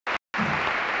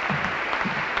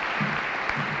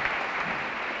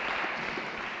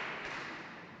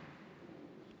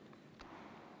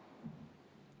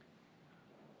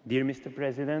Dear Mr.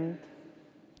 President,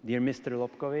 dear Mr.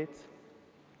 Lobkowitz,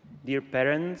 dear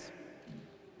parents,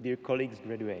 dear colleagues,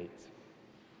 graduates.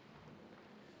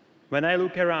 When I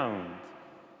look around,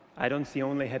 I don't see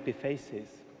only happy faces,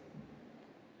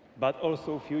 but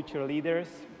also future leaders,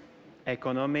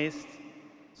 economists,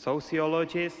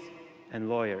 sociologists, and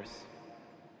lawyers.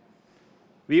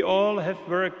 We all have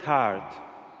worked hard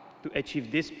to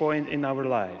achieve this point in our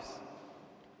lives.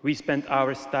 We spent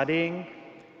hours studying,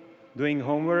 doing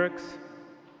homeworks,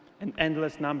 an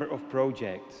endless number of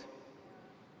projects.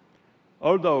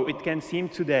 Although it can seem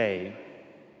today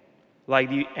like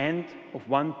the end of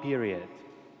one period,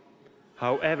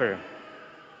 however,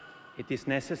 it is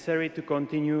necessary to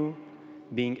continue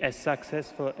being as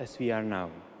successful as we are now.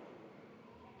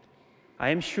 I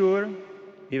am sure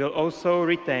we will also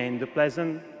retain the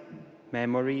pleasant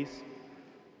memories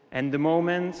and the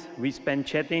moments we spent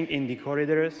chatting in the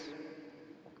corridors,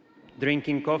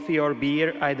 drinking coffee or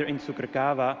beer, either in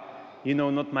Cukrkáva,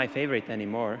 not my favorite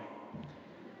anymore,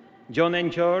 John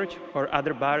and George, or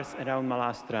other bars around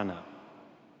Malá Strana.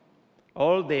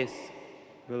 All this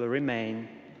will remain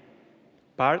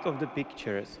part of the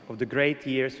pictures of the great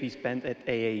years we spent at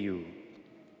AAU.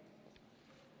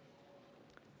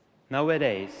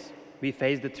 Nowadays, we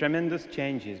face the tremendous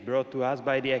changes brought to us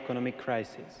by the economic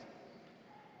crisis,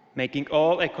 making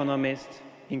all economists,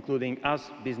 including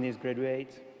us business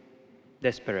graduates,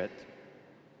 desperate,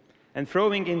 and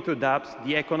throwing into doubts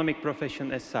the economic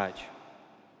profession as such.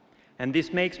 And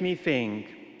this makes me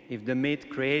think if the myth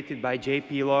created by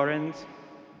J.P. Lawrence,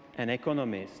 an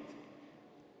economist,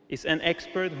 is an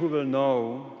expert who will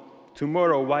know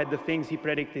tomorrow why the things he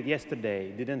predicted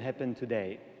yesterday didn't happen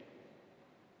today.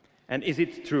 And is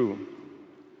it true?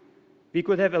 We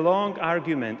could have a long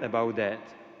argument about that,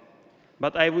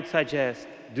 but I would suggest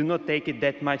do not take it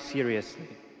that much seriously.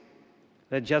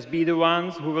 Let's just be the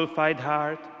ones who will fight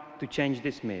hard to change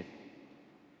this myth.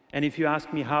 And if you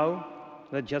ask me how,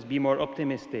 let's just be more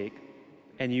optimistic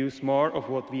and use more of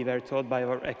what we were taught by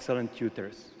our excellent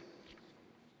tutors.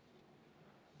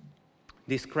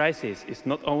 This crisis is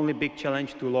not only a big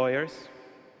challenge to lawyers,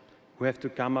 who have to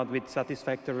come up with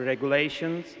satisfactory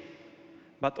regulations,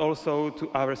 but also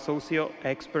to our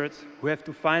socio-experts who have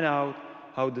to find out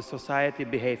how the society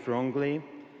behaved wrongly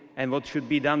and what should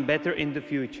be done better in the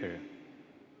future.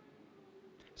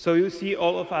 So you see,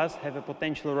 all of us have a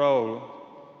potential role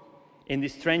in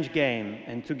this strange game,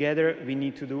 and together we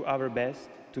need to do our best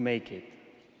to make it.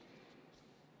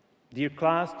 Dear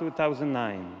Class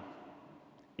 2009,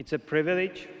 it's a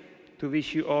privilege to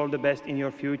wish you all the best in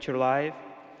your future life,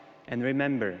 and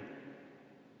remember,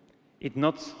 it's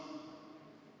not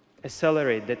a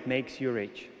salary that makes you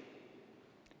rich.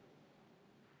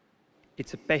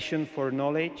 It's a passion for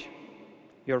knowledge,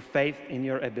 your faith in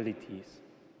your abilities.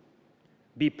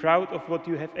 Be proud of what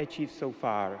you have achieved so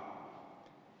far,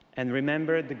 and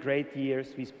remember the great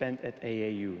years we spent at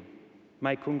AAU.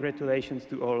 My congratulations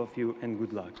to all of you, and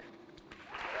good luck.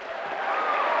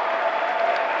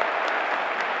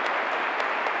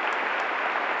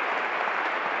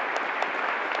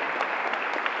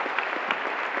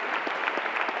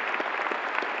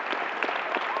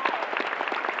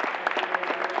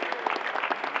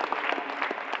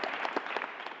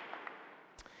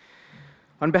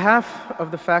 On behalf of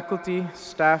the faculty,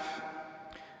 staff,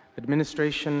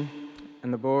 administration,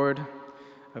 and the board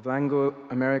of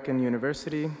Anglo-American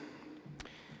University,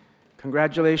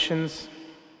 congratulations.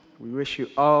 We wish you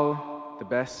all the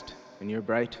best in your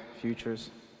bright futures.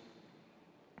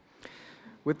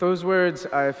 With those words,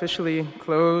 I officially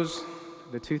close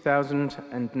the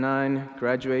 2009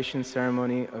 graduation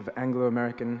ceremony of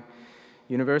Anglo-American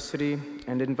University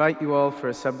and invite you all for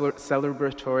a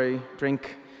celebratory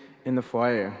drink in the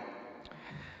foyer.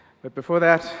 But before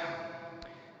that,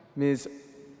 Mrs.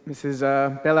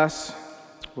 Bellas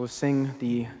will sing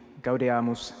the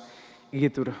Gaudeamus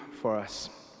Igitur for us.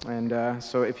 And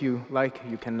so if you like,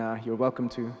 you're welcome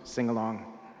to sing along.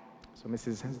 So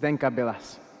Mrs. Zdenka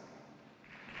Bellas.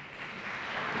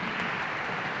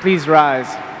 Please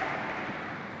rise.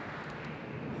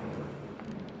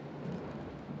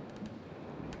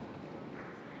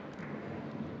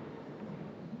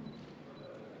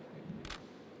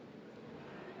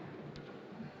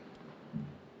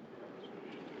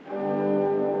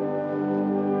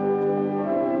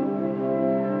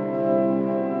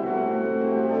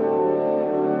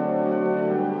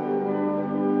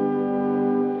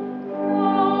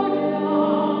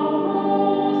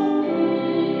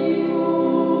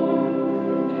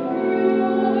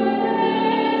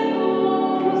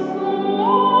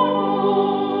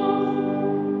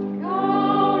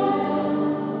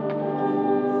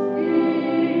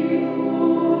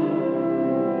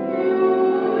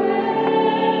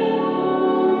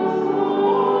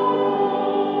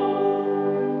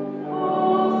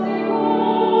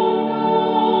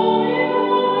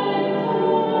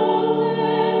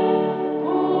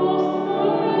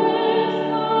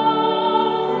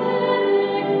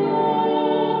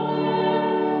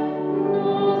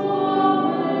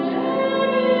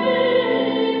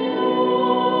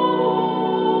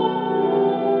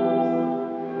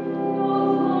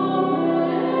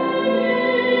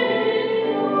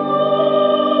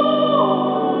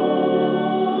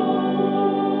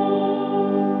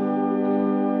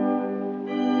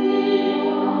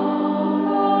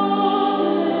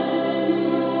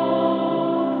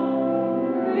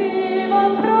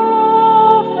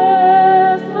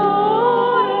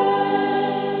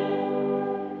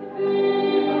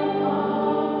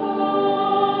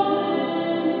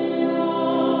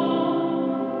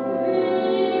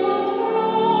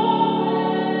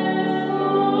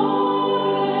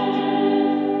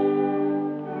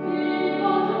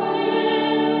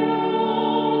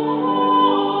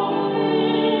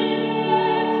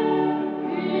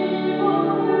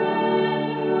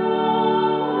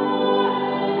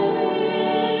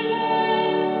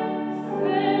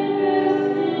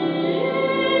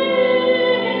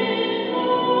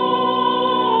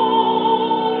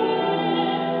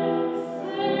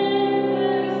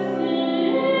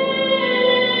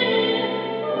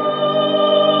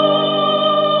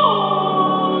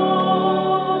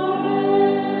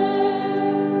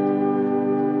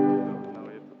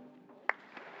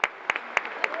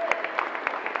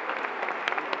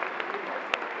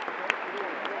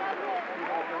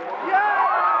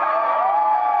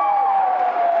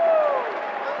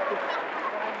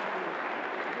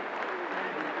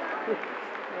 you.